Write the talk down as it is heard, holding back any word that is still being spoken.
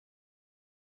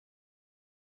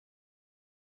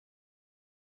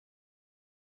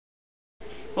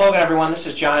Hello again, everyone. This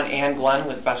is John and Glenn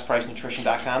with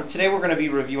BestPriceNutrition.com. Today we're going to be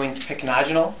reviewing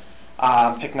Pycnogenol.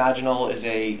 Pycnogenol is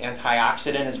a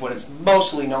antioxidant, is what it's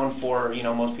mostly known for. You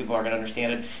know, most people are going to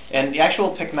understand it. And the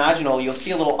actual Pycnogenol, you'll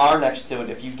see a little R next to it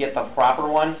if you get the proper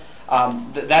one.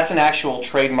 That's an actual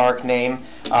trademark name,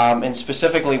 and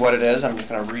specifically what it is, I'm just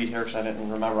going to read here because I didn't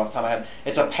remember off the top of my head.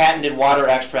 It's a patented water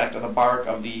extract of the bark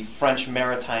of the French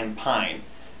maritime pine,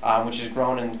 which is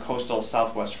grown in coastal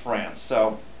southwest France.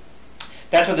 So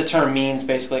that's what the term means,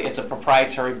 basically. It's a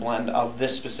proprietary blend of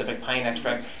this specific pine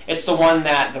extract. It's the one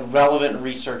that the relevant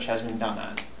research has been done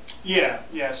on. Yeah.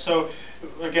 So,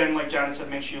 again, like John said,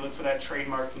 make sure you look for that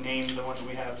trademark name. The one that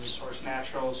we have is Source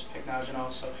Naturals,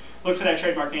 Pycnogenol. So look for that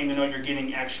trademark name to know you're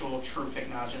getting actual, true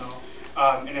Pycnogenol.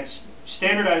 And it's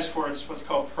standardized for its what's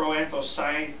called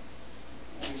proanthocyanidins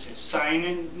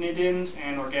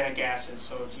and organic acids,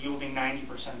 so it's yielding 90%.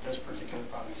 This particular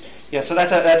product says. Yeah, so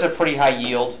that's a pretty high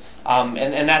yield,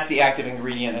 and that's the active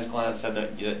ingredient, as Glenn had said,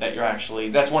 that you're actually.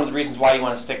 That's one of the reasons why you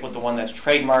want to stick with the one that's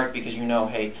trademarked, because you know,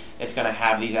 hey, it's going to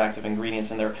have these active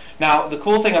ingredients in there. Now, the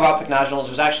cool thing about Pycnogenol is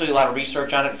there's actually a lot of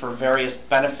research on it for various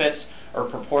benefits or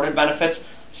purported benefits.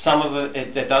 Some of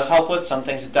it does help with, some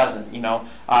things it doesn't. You know,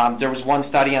 there was one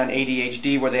study on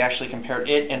ADHD where they actually compared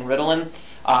it and Ritalin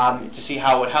to see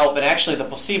how it would help, and actually the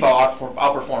placebo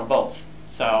outperformed both.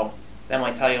 So that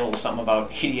might tell you a little something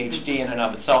about ADHD in and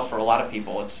of itself for a lot of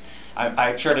people.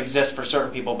 I'm sure it exists for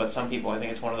certain people, but some people, I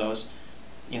think it's one of those,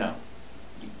 you know,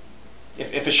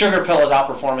 if a sugar pill is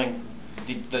outperforming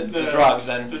the drugs,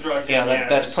 then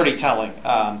that's pretty telling.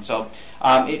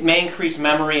 It may increase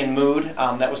memory and mood.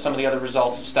 That was some of the other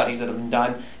results of studies that have been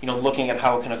done, you know, looking at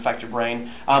how it can affect your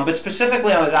brain. But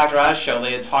specifically on the Dr. Oz show,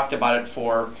 they had talked about it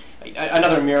for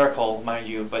another miracle, mind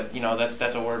you, but you know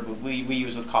that's a word we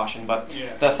use with caution. But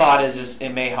yeah. The thought is it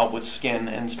may help with skin,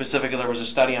 and specifically there was a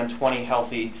study on 20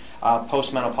 healthy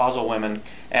postmenopausal women,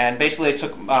 and basically they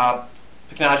took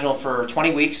Pycnogenol for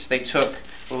 20 weeks. They took,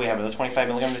 what do we have, the 25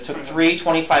 milligrams? They took 3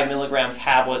 25 milligram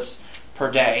tablets per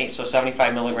day, so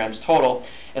 75 milligrams total.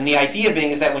 And the idea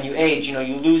being is that when you age, you know,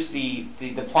 you lose the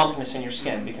plumpness in your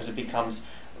skin because it becomes,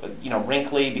 you know,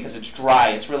 wrinkly, because it's dry.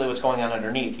 It's really what's going on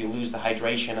underneath. You lose the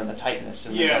hydration and the tightness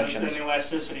in the junctions. And the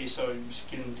elasticity, so your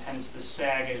skin tends to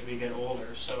sag as we get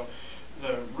older. So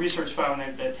the research found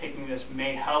that taking this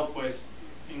may help with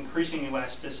increasing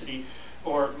elasticity,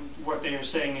 or what they are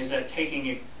saying is that taking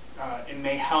it, it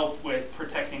may help with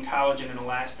protecting collagen and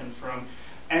elastin from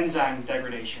enzyme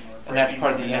degradation. And that's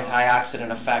part of the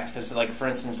antioxidant effect, because, like, for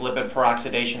instance, lipid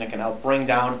peroxidation, it can help bring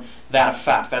down that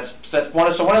effect. That's one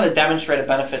of the demonstrated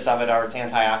benefits of it are its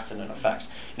antioxidant effects.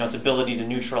 You know, its ability to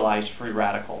neutralize free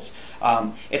radicals.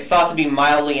 It's thought to be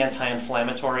mildly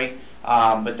anti-inflammatory,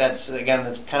 but that's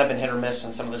kind of been hit or miss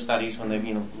in some of the studies when they've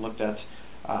looked at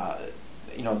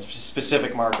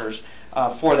specific markers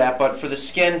for that. But for the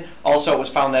skin, also, it was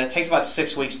found that it takes about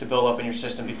 6 weeks to build up in your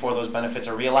system before those benefits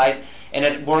are realized, and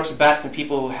it works best in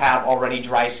people who have already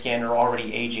dry skin or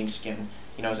already aging skin.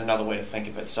 You know, is another way to think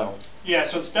of it. So yeah,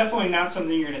 so it's definitely not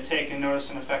something you're going to take and notice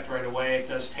an effect right away. It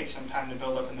does take some time to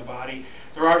build up in the body.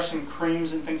 There are some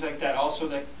creams and things like that also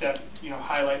that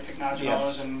highlight Pycnogenol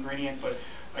as an ingredient, but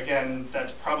again,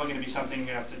 that's probably going to be something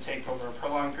you have to take over a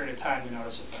prolonged period of time to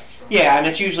notice effects from. Yeah, and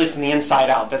it's usually from the inside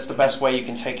out. That's the best way you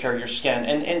can take care of your skin.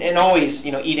 And always,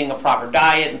 you know, eating a proper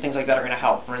diet and things like that are going to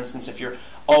help. For instance, if you're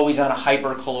always on a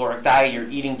hypercaloric diet, you're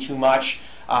eating too much,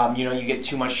 you get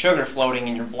too much sugar floating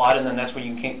in your blood, and then that's when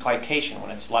you can get glycation.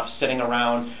 When it's left sitting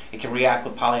around, it can react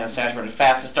with polyunsaturated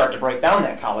fats and start to break down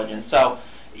that collagen. So,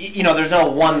 you know, there's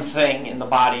no one thing in the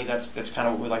body that's kind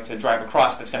of what we like to drive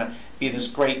across that's going to be this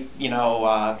great,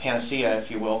 panacea,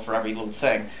 if you will, for every little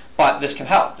thing. But this can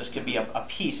help. This could be a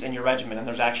piece in your regimen, and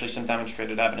there's actually some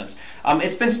demonstrated evidence.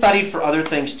 It's been studied for other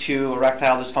things too,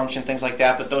 erectile dysfunction, things like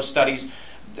that, but those studies,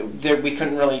 we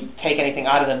couldn't really take anything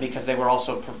out of them because they were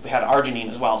also had arginine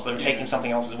as well, so they were taking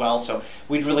something else as well. So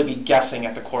we'd really be guessing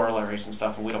at the corollaries and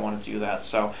stuff, and we don't want to do that.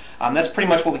 So that's pretty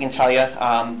much what we can tell you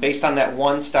based on that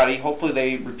one study. Hopefully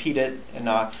they repeat it and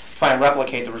try and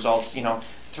replicate the results. You know,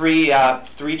 3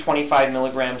 25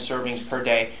 milligram servings per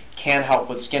day can help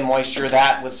with skin moisture.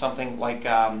 That with something like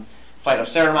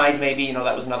phytoceramides, maybe, you know,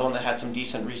 that was another one that had some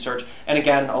decent research. And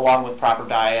again, along with proper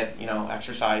diet, you know,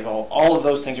 exercise, all of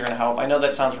those things are going to help. I know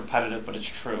that sounds repetitive, but it's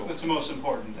true. That's the most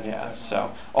important thing. Yeah,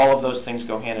 so all of those things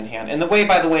go hand in hand. And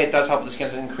by the way, it does help with the skin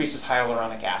is it increases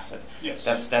hyaluronic acid. Yes.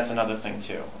 That's another thing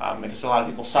too, because a lot of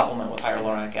people supplement with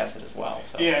hyaluronic acid as well.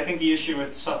 So. Yeah, I think the issue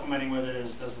with supplementing with it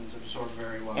is it doesn't absorb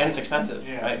very well. And it's expensive,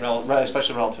 yeah, right?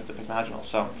 Especially relative to Pycnogenol.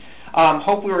 So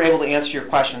hope we were able to answer your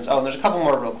questions. Oh, and there's a couple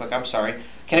more real quick. I'm sorry.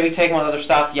 Can it be taken with other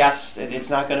stuff? Yes. It's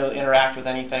not going to interact with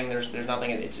anything. There's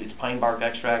nothing. It's pine bark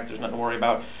extract. There's nothing to worry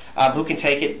about. Who can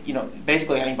take it?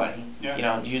 Basically anybody.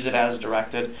 Yeah. Use it as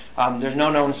directed. There's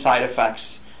no known side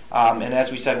effects. And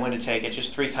as we said, when to take it,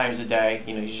 just 3 times a day.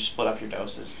 You just split up your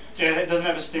doses. Yeah, it doesn't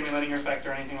have a stimulating effect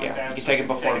or anything like that. You can so take it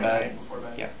before bed. Before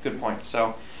bed. Yeah, good point.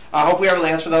 So I hope we were able to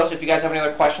answer those. If you guys have any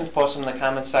other questions, post them in the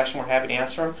comments section. We're happy to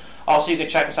answer them. Also, you can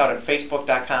check us out at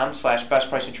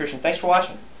facebook.com/bestpricenutrition. Thanks for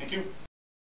watching. Thank you.